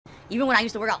Even when I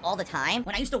used to work out all the time,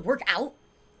 when I used to work out,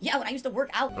 yeah, when I used to work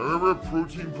out. Ever have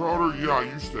protein powder? Yeah, I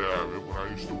used to have it. When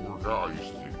I used to work out, I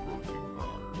used to take protein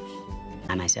powders.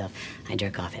 I myself, I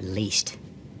jerk off at least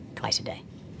twice a day.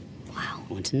 Wow.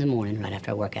 Once in the morning, right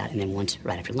after I work out, and then once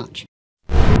right after lunch.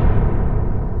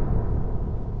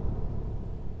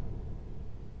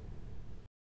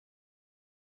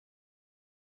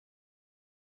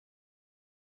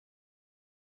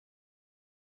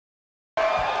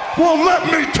 Well, let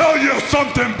me tell you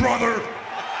something, brother.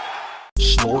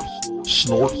 Snort,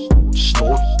 snort,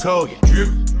 snort, Hogan. Drip.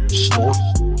 snort,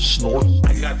 snort.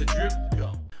 I got the drip.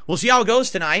 Go. We'll see how it goes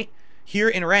tonight here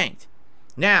in Ranked.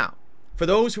 Now, for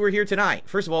those who are here tonight,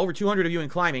 first of all, over 200 of you in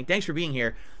climbing, thanks for being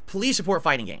here. Please support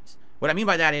fighting games. What I mean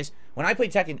by that is, when I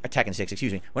played Tekken 6,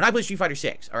 excuse me, when I played Street Fighter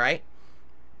 6, all right,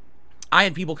 I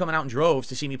had people coming out in droves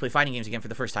to see me play fighting games again for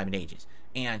the first time in ages.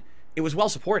 And it was well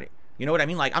supported. You know what I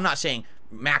mean? Like, I'm not saying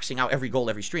maxing out every goal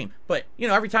every stream, but, you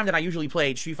know, every time that I usually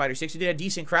played Street Fighter 6, it did a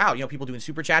decent crowd. You know, people doing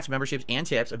super chats, memberships, and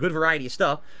tips, a good variety of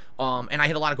stuff. And I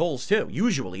hit a lot of goals, too.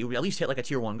 Usually, we at least hit, like, a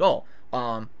tier 1 goal.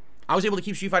 I was able to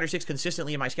keep Street Fighter 6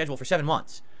 consistently in my schedule for 7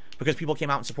 months because people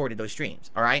came out and supported those streams,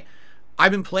 all right?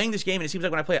 I've been playing this game, and it seems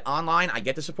like when I play it online, I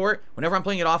get the support. Whenever I'm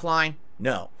playing it offline,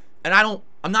 no. And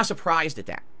I'm not surprised at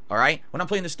that. All right. When I'm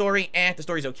playing the story, the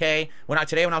story's okay.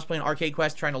 Today when I was playing Arcade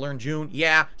Quest, trying to learn June,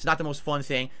 yeah, it's not the most fun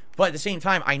thing. But at the same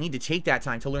time, I need to take that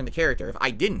time to learn the character. If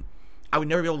I didn't, I would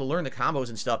never be able to learn the combos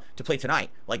and stuff to play tonight.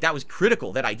 Like, that was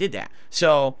critical that I did that.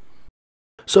 So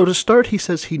to start, he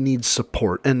says he needs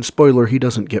support, and spoiler, he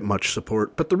doesn't get much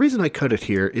support, but the reason I cut it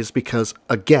here is because,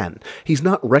 again, he's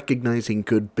not recognizing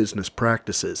good business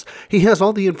practices. He has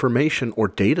all the information or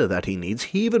data that he needs.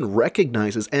 He even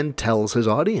recognizes and tells his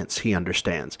audience he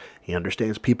understands. He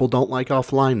understands people don't like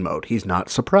offline mode. He's not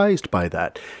surprised by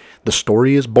that. The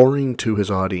story is boring to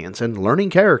his audience, and learning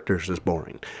characters is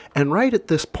boring. And right at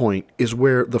this point is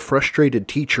where the frustrated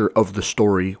teacher of the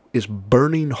story is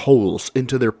burning holes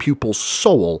into their pupil's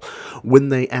soul when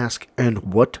they ask,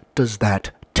 "And what does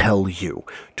that tell you?"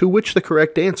 To which the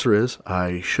correct answer is,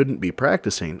 "I shouldn't be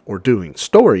practicing or doing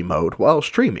story mode while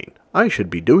streaming. I should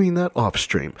be doing that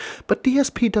off-stream." But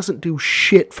DSP doesn't do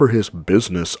shit for his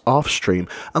business off-stream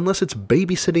unless it's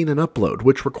babysitting an upload,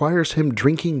 which requires him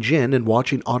drinking gin and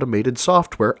watching automated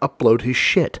software upload his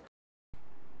shit.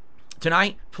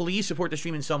 tonight, please support the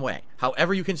stream in some way.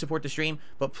 However you can support the stream,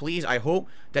 but please, I hope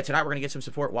that tonight we're going to get some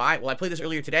support. Why? Well, I played this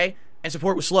earlier today, and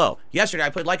support was slow. Yesterday, I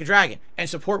played Like a Dragon, and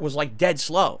support was, like, dead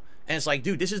slow. And it's like,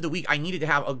 dude, this is the week I needed to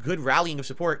have a good rallying of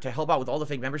support to help out with all the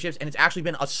fake memberships, and it's actually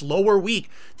been a slower week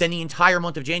than the entire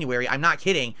month of January. I'm not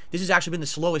kidding. This has actually been the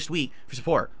slowest week for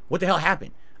support. What the hell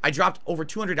happened? I dropped over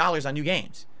 $200 on new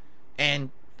games,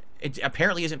 and it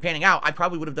apparently isn't panning out. I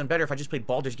probably would have done better if I just played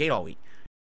Baldur's Gate all week.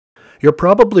 You're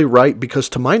probably right, because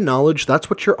to my knowledge, that's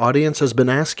what your audience has been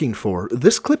asking for.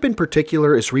 This clip in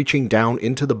particular is reaching down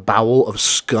into the bowel of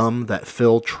scum that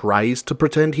Phil tries to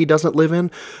pretend he doesn't live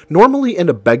in. Normally in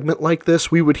a begment like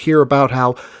this, we would hear about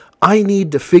how I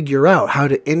need to figure out how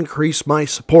to increase my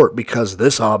support because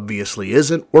this obviously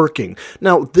isn't working.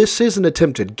 Now, this is an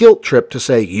attempted guilt trip to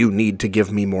say you need to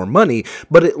give me more money,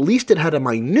 but at least it had a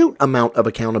minute amount of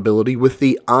accountability with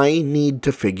the I need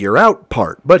to figure out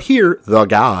part. But here, the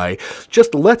guy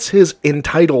just lets his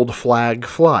entitled flag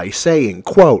fly, saying,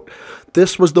 quote,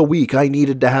 "This was the week I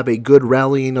needed to have a good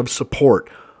rallying of support."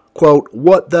 Quote,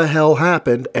 "What the hell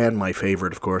happened?" And my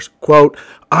favorite, of course, quote,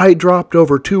 "I dropped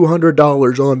over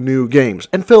 $200 on new games."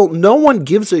 And Phil, no one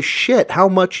gives a shit how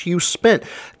much you spent.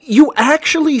 You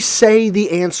actually say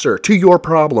the answer to your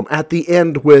problem at the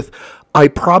end with, "I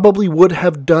probably would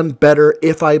have done better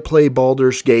if I play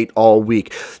Baldur's Gate all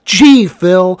week." Gee,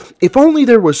 Phil, if only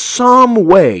there was some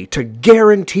way to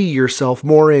guarantee yourself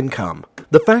more income.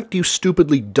 The fact you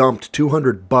stupidly dumped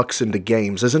 $200 into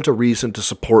games isn't a reason to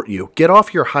support you. Get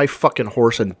off your high fucking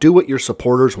horse and do what your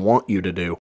supporters want you to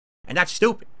do. And that's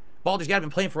stupid. Baldur's Gate, I've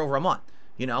been playing for over a month,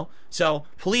 you know? So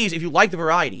please, if you like the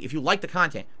variety, if you like the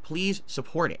content, please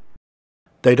support it.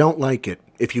 They don't like it.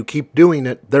 If you keep doing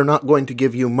it, they're not going to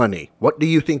give you money. What do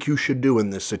you think you should do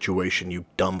in this situation, you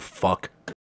dumb fuck?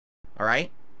 All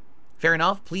right? Fair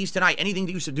enough. Please, tonight, anything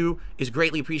that you should do is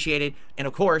greatly appreciated. And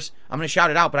of course, I'm going to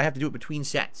shout it out, but I have to do it between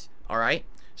sets. All right?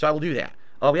 So I will do that.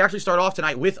 We actually start off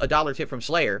tonight with a $1 tip from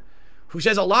Slayer, who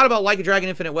says a lot about Like a Dragon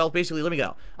Infinite Wealth. Basically, let me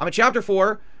go. I'm at Chapter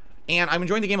 4, and I'm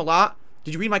enjoying the game a lot.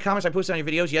 Did you read my comments I posted on your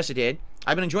videos? Yes, I did.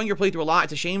 I've been enjoying your playthrough a lot.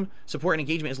 It's a shame support and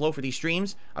engagement is low for these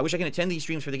streams. I wish I can attend these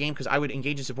streams for the game because I would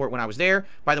engage in support when I was there.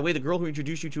 By the way, the girl who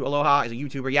introduced you to Aloha is a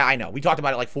YouTuber. Yeah, I know. We talked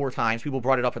about it like 4 times. People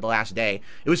brought it up for the last day.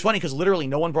 It was funny because literally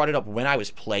no one brought it up when I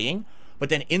was playing, But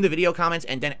then in the video comments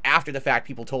and then after the fact,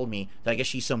 people told me that I guess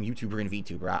she's some YouTuber and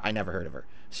VTuber. I never heard of her.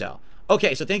 So,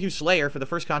 okay, so thank you, Slayer, for the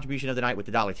first contribution of the night with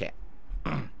the $1 tip.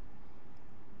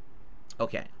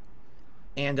 Okay.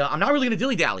 And I'm not really going to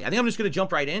dilly-dally. I think I'm just going to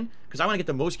jump right in because I want to get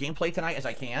the most gameplay tonight as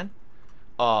I can.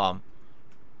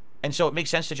 And so it makes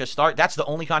sense to just start. That's the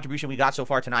only contribution we got so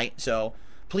far tonight. So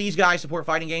please, guys, support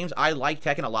fighting games. I like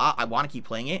Tekken a lot. I want to keep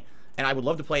playing it. And I would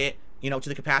love to play it, you know, to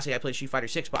the capacity I play Street Fighter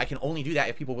 6. But I can only do that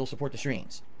if people will support the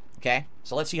streams. Okay?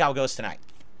 So let's see how it goes tonight.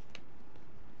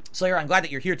 Slayer, I'm glad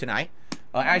that you're here tonight.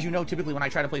 As you know, typically when I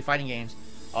try to play fighting games,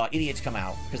 idiots come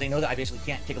out. Because they know that I basically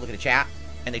can't take a look at the chat.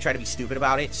 And they try to be stupid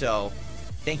about it. So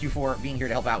thank you for being here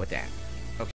to help out with that.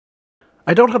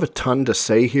 I don't have a ton to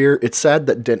say here. It's sad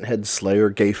that Denthead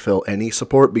Slayer gave Phil any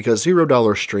support because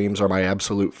 $0 streams are my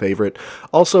absolute favorite.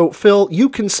 Also, Phil, you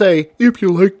can say, if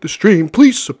you like the stream,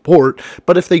 please support.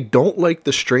 But if they don't like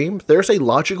the stream, there's a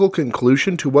logical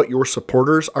conclusion to what your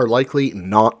supporters are likely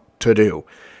not to do.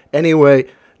 Anyway,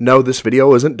 no, this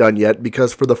video isn't done yet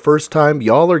because for the first time,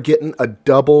 y'all are getting a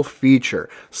double feature.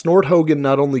 SnortHogan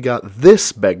not only got this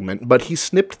segment, but he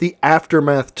snipped the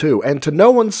aftermath too. And to no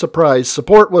one's surprise,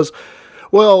 support was...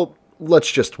 well, let's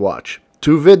just watch.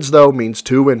 2 vids, though, means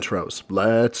 2 intros.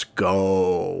 Let's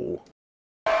go.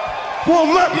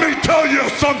 Well, let me tell you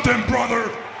something, brother.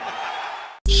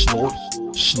 Snort,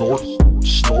 snort,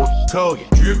 snort. Hogan.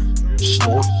 Drip.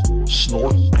 Snort,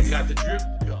 snort. I got the drip.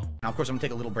 Go. Now, of course, I'm going to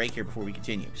take a little break here before we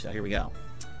continue. So here we go.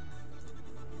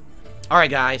 All right,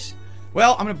 guys.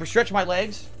 Well, I'm going to stretch my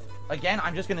legs. Again,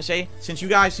 I'm just going to say, since you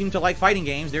guys seem to like fighting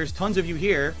games, there's tons of you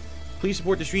here. Please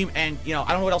support the stream. And, you know, I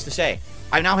don't know what else to say.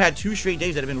 I've now had 2 straight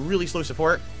days that have been really slow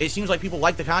support. It seems like people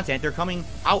like the content. They're coming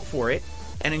out for it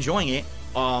and enjoying it.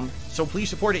 So please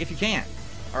support it if you can.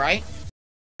 All right?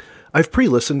 I've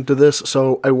pre-listened to this,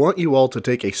 so I want you all to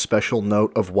take a special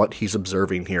note of what he's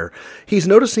observing here. He's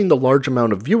noticing the large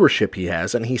amount of viewership he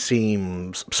has, and he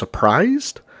seems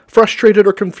surprised? Frustrated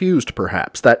or confused,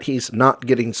 perhaps, that he's not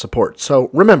getting support. So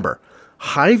remember,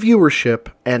 high viewership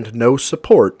and no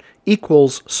support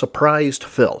equals surprised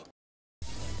Phil.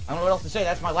 I don't know what else to say.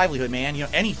 That's my livelihood, man. You know,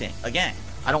 anything. Again,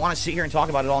 I don't want to sit here and talk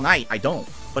about it all night. I don't.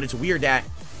 But it's weird that,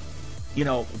 you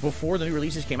know, before the new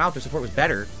releases came out, the support was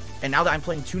better. And now that I'm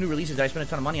playing 2 new releases that I spent a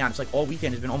ton of money on, it's like all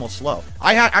weekend has been almost slow.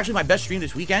 I had, actually, my best stream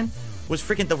this weekend was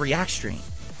freaking the React stream.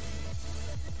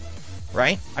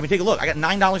 Right? I mean, take a look. I got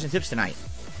 $9 in tips tonight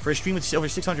for a stream with over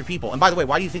 600 people. And by the way,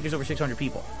 why do you think there's over 600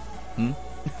 people?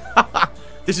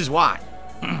 This is why.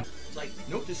 It's like,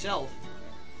 note to self.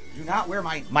 Do not wear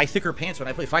my thicker pants when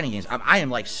I play fighting games. I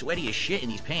am like sweaty as shit in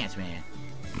these pants, man.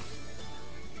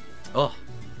 Ugh.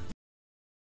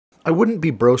 I wouldn't be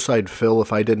Broside Phil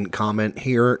if I didn't comment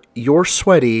here. You're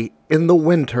sweaty in the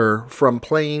winter from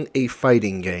playing a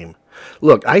fighting game.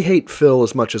 Look, I hate Phil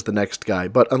as much as the next guy,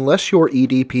 but unless you're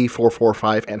EDP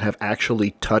 445 and have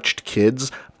actually touched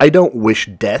kids, I don't wish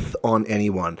death on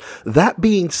anyone. That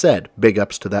being said, big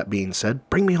ups to that being said,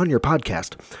 bring me on your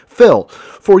podcast. Phil,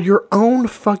 for your own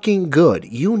fucking good,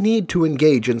 you need to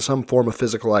engage in some form of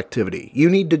physical activity. You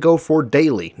need to go for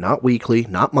daily, not weekly,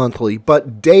 not monthly,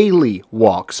 but daily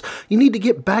walks. You need to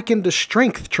get back into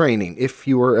strength training. If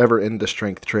you were ever into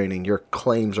strength training, your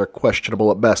claims are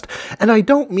questionable at best. And I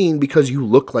don't mean because you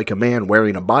look like a man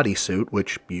wearing a bodysuit,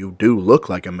 which you do look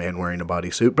like a man wearing a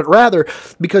bodysuit, but rather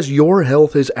because your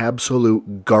health is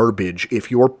absolute garbage if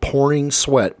you're pouring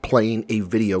sweat playing a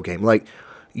video game. Like,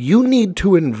 you need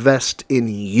to invest in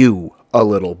you a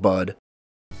little, bud.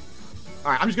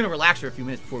 Alright, I'm just going to relax for a few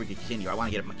minutes before we continue. I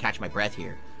want to catch my breath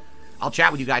here. I'll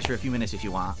chat with you guys for a few minutes if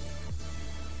you want.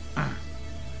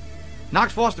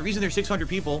 Nox Foss, the reason there's 600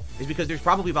 people is because there's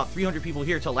probably about 300 people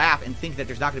here to laugh and think that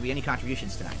there's not going to be any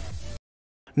contributions tonight.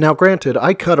 Now, granted,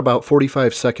 I cut about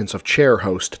 45 seconds of chair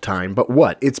host time, but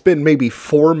what? It's been maybe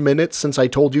 4 minutes since I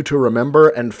told you to remember,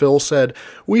 and Phil said,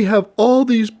 we have all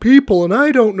these people, and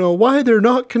I don't know why they're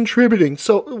not contributing.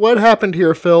 So, what happened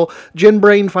here, Phil? Gin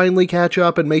Brain finally catch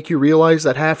up and make you realize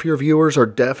that half your viewers are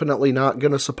definitely not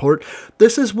going to support?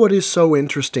 This is what is so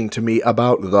interesting to me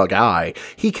about the guy.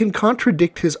 He can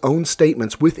contradict his own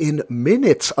statements within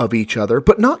minutes of each other,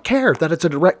 but not care that it's a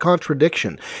direct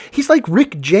contradiction. He's like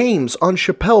Rick James on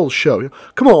Chappelle's show.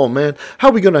 Come on, man. How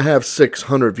are we going to have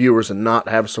 600 viewers and not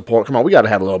have support? Come on, we got to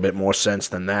have a little bit more sense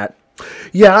than that.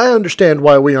 Yeah, I understand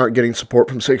why we aren't getting support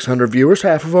from 600 viewers.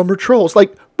 Half of them are trolls.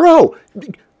 Like, bro,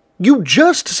 you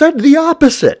just said the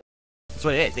opposite. That's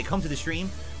what it is. They come to the stream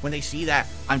when they see that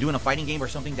I'm doing a fighting game or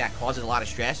something that causes a lot of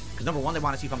stress. Because number one, they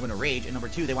want to see if I'm going to rage. And number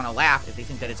two, they want to laugh if they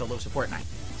think that it's a low support night.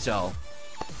 So,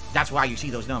 that's why you see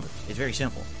those numbers. It's very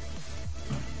simple.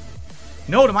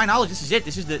 No, to my knowledge, this is it.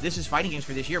 This is fighting games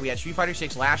for this year. We had Street Fighter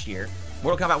 6 last year,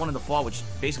 Mortal Kombat 1 in the fall, which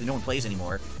basically no one plays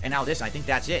anymore, and now this, and I think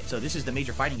that's it. So this is the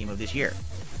major fighting game of this year.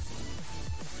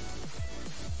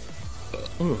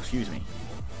 Oh, excuse me.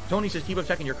 Tony says, keep up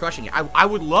Tekken, you're crushing it. I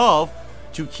would love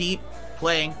to keep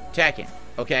playing Tekken,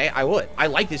 okay? I would. I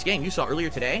like this game. You saw earlier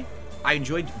today, I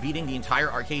enjoyed beating the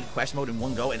entire arcade quest mode in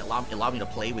one go, and it allowed me to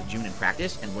play with June in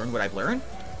practice and learn what I've learned.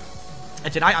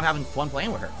 And tonight, I'm having fun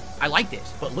playing with her. I like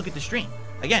this, but look at the stream.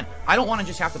 Again, I don't want to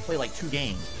just have to play like 2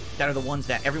 games that are the ones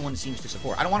that everyone seems to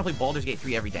support. I don't want to play Baldur's Gate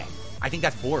 3 every day. I think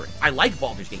that's boring. I like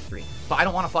Baldur's Gate 3, but I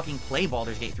don't want to fucking play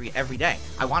Baldur's Gate 3 every day.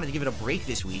 I wanted to give it a break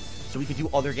this week so we could do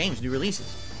other games, new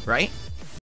releases, right?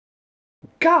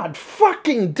 God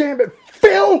fucking damn it,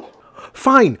 Phil!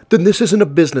 Fine, then this isn't a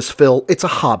business, Phil. It's a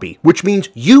hobby, which means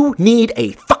you need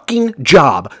a fucking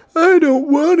job. I don't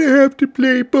want to have to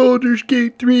play Baldur's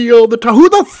Gate 3 all the time. Who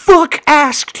the fuck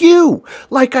asked you?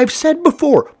 Like I've said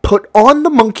before, put on the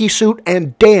monkey suit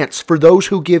and dance for those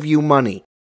who give you money.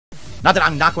 Not that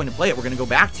I'm not going to play it, we're going to go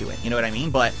back to it, you know what I mean?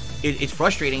 But it's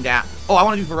frustrating that, oh, I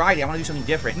want to do variety, I want to do something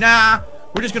different. Nah,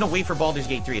 we're just going to wait for Baldur's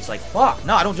Gate 3. It's like, fuck,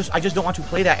 no, I just don't want to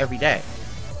play that every day.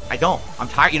 I don't. I'm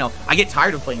tired, you know, I get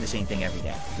tired of playing the same thing every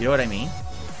day. You know what I mean?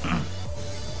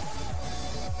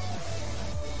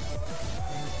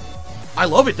 I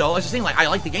love it, though. That's the thing, like, I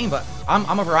like the game, but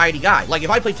I'm a variety guy. Like, if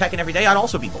I played Tekken every day, I'd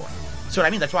also be bored. So what I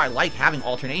mean, that's why I like having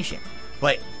alternation.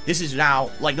 But this is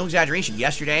now, like, no exaggeration.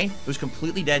 Yesterday, it was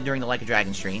completely dead during the Like a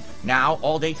Dragon stream. Now,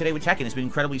 all day today with Tekken, it's been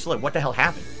incredibly slow. What the hell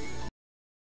happened?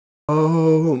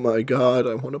 Oh my god,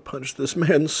 I want to punch this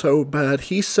man so bad.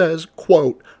 He says,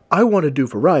 quote, I want to do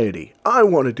variety. I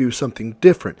want to do something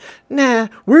different. Nah,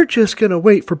 we're just gonna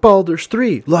wait for Baldur's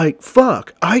 3. Like,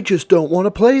 fuck, I just don't want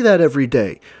to play that every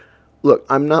day. Look,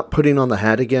 I'm not putting on the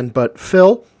hat again, but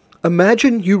Phil,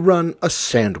 imagine you run a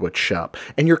sandwich shop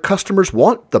and your customers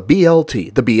want the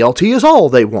BLT. The BLT is all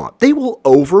they want. They will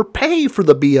overpay for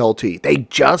the BLT. They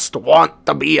just want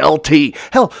the BLT.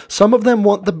 Hell, some of them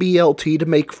want the BLT to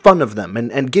make fun of them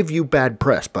and give you bad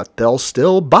press, but they'll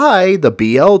still buy the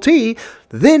BLT.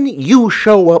 Then you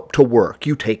show up to work.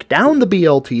 You take down the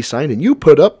BLT sign and you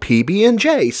put up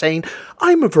PB&J saying,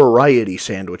 I'm a variety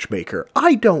sandwich maker.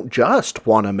 I don't just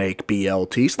want to make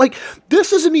BLTs. Like,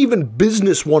 this isn't even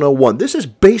business 101. This is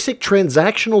basic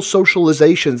transactional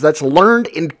socializations that's learned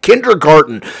in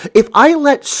kindergarten. If I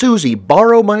let Susie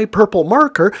borrow my purple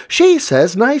marker, she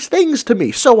says nice things to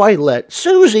me. So I let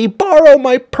Susie borrow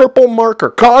my purple marker.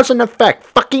 Cause and effect.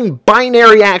 Fucking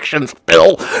binary actions,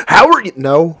 Phil. How are you?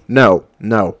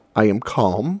 No, I am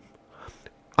calm.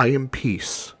 I am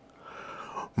peace.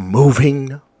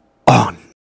 Moving on.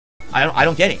 I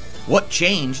don't get it. What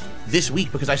changed this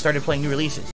week because I started playing new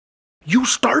releases? You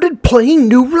started playing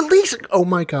new releases? Oh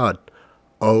my god.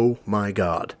 Oh my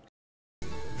god.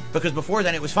 Because before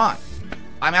then it was fine.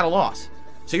 I'm at a loss.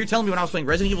 So you're telling me when I was playing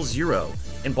Resident Evil 0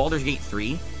 and Baldur's Gate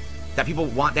 3 that people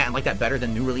want that and like that better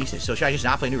than new releases. So should I just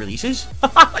not play new releases?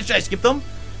 Should I skip them?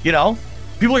 You know?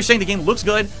 People are saying the game looks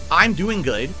good, I'm doing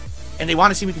good, and they want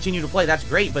to see me continue to play. That's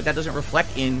great, but that doesn't reflect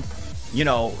in, you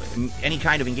know, any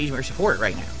kind of engagement or support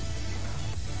right now.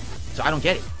 So I don't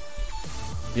get it.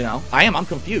 You know? I'm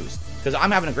confused. Because I'm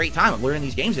having a great time of learning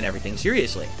these games and everything,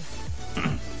 seriously.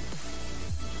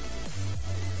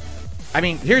 I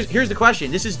mean, here's the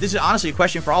question. This is honestly a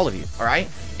question for all of you, alright?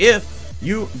 If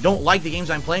you don't like the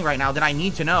games I'm playing right now, then I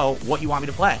need to know what you want me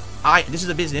to play. This is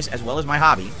a business as well as my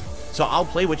hobby. So I'll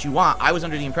play what you want. I was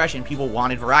under the impression people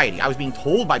wanted variety. I was being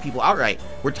told by people outright,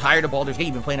 we're tired of Baldur's Gate.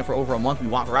 You've been playing it for over a month. We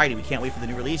want variety. We can't wait for the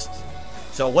new releases.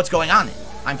 So what's going on then?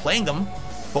 I'm playing them,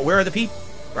 but where are the people,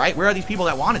 right? Where are these people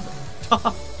that wanted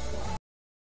them?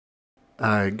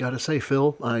 I gotta say,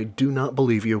 Phil, I do not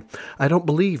believe you. I don't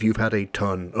believe you've had a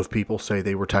ton of people say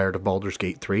they were tired of Baldur's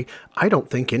Gate 3. I don't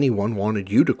think anyone wanted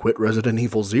you to quit Resident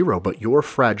Evil 0, but your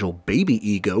fragile baby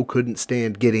ego couldn't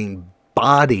stand getting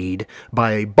bodied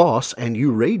by a boss and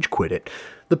you rage quit it.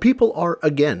 The people are,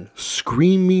 again,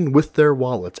 screaming with their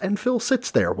wallets, and Phil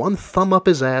sits there, one thumb up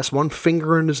his ass, one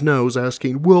finger in his nose,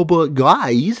 asking, well, but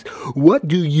guys, what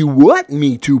do you want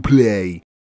me to play?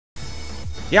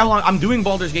 Yeah, well, I'm doing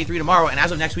Baldur's Gate 3 tomorrow, and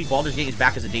as of next week, Baldur's Gate is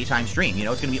back as a daytime stream. You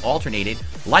know, it's going to be alternated,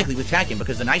 likely with Tekken,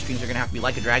 because the night streams are going to have to be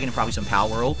Like a Dragon and probably some Pal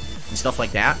World and stuff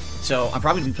like that. So I'm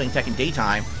probably going to be playing Tekken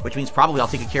daytime, which means probably I'll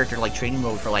take a character to like training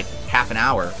mode for like half an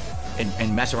hour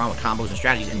and mess around with combos and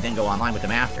strategies and then go online with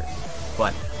them after.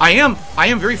 But I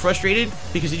am very frustrated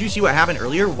because did you see what happened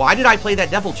earlier? Why did I play that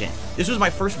Devil Jin? This was my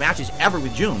first matches ever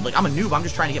with June. Like, I'm a noob, I'm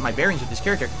just trying to get my bearings with this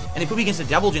character, and they put me against a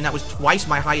Devil Jin that was twice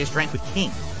my highest rank with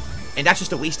King. And that's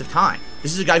just a waste of time.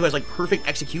 This is a guy who has like perfect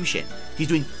execution. He's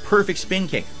doing perfect spin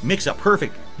kick, mix up,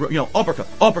 perfect,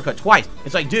 uppercut twice.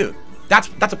 It's like, dude, that's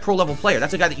a pro level player.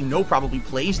 That's a guy that you know probably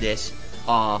plays this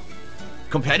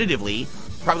competitively,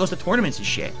 probably goes to tournaments and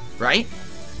shit, right?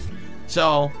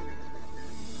 So,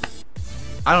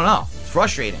 I don't know. It's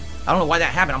frustrating. I don't know why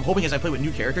that happened. I'm hoping as I play with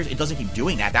new characters, it doesn't keep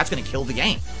doing that. That's going to kill the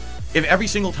game. If every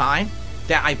single time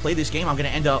that I play this game, I'm going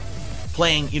to end up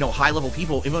playing, you know, high-level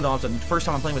people, even though it's the first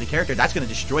time I'm playing with a character, that's going to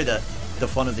destroy the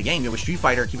fun of the game. You know, with Street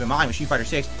Fighter, keep in mind, with Street Fighter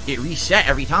 6, it reset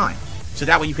every time. So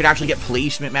that way you could actually get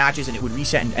placement matches and it would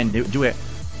reset and do it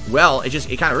well. It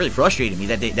kind of really frustrated me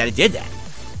that it did that.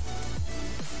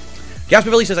 Gasper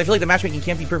Billy says, I feel like the matchmaking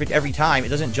can't be perfect every time. It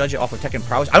doesn't judge it off of Tekken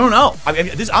prowess. I don't know. I'm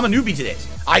a newbie to this.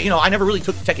 I never really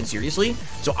took Tekken seriously,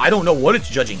 so I don't know what it's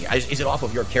judging. Is it off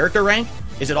of your character rank?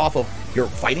 Is it off of your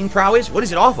fighting prowess? What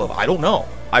is it off of? I don't know.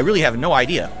 I really have no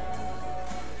idea.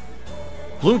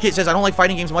 Bloom Kid says, I don't like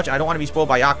fighting games much. I don't want to be spoiled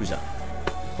by Yakuza.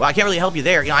 Well, I can't really help you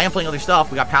there. You know, I am playing other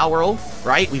stuff. We got Pal World,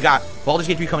 right? We've got Baldur's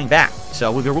Gate 3 coming back,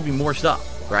 so there will be more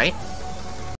stuff, right?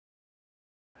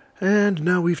 And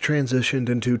now we've transitioned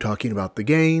into talking about the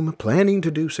game, planning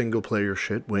to do single-player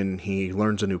shit when he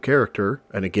learns a new character,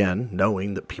 and again,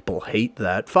 knowing that people hate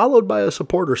that, followed by a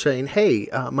supporter saying, hey,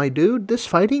 my dude, this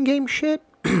fighting game shit?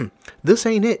 This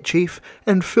ain't it, Chief.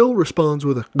 And Phil responds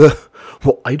with a,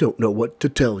 well, I don't know what to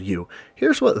tell you.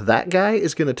 Here's what that guy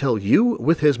is going to tell you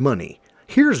with his money.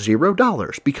 Here's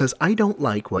 $0 because I don't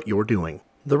like what you're doing.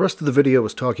 The rest of the video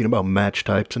was talking about match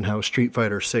types and how Street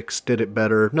Fighter 6 did it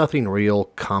better. Nothing real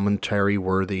commentary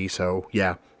worthy, so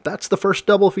yeah. That's the first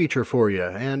double feature for you,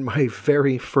 and my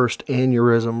very first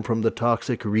aneurism from the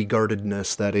toxic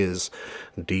regardedness that is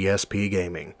DSP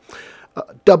Gaming.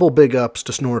 Double big ups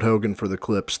to SnortHogan for the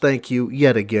clips. Thank you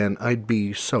yet again. I'd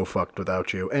be so fucked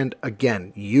without you. And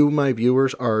again, you, my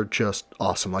viewers, are just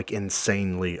awesome, like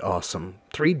insanely awesome.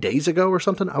 3 days ago or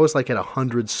something, I was like at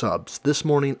 100 subs. This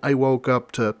morning, I woke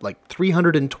up to like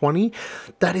 320.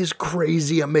 That is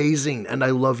crazy amazing, and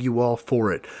I love you all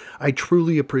for it. I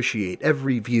truly appreciate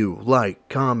every view, like,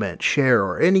 comment, share,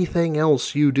 or anything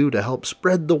else you do to help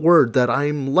spread the word that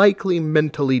I'm likely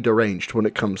mentally deranged when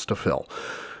it comes to Phil.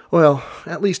 Well,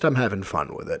 at least I'm having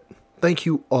fun with it. Thank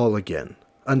you all again.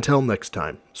 Until next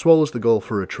time, swole is the goal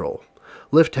for a troll.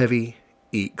 Lift heavy,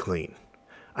 eat clean.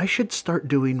 I should start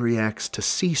doing reacts to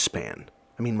C-SPAN.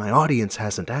 I mean, my audience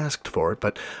hasn't asked for it,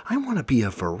 but I want to be a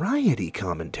variety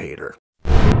commentator.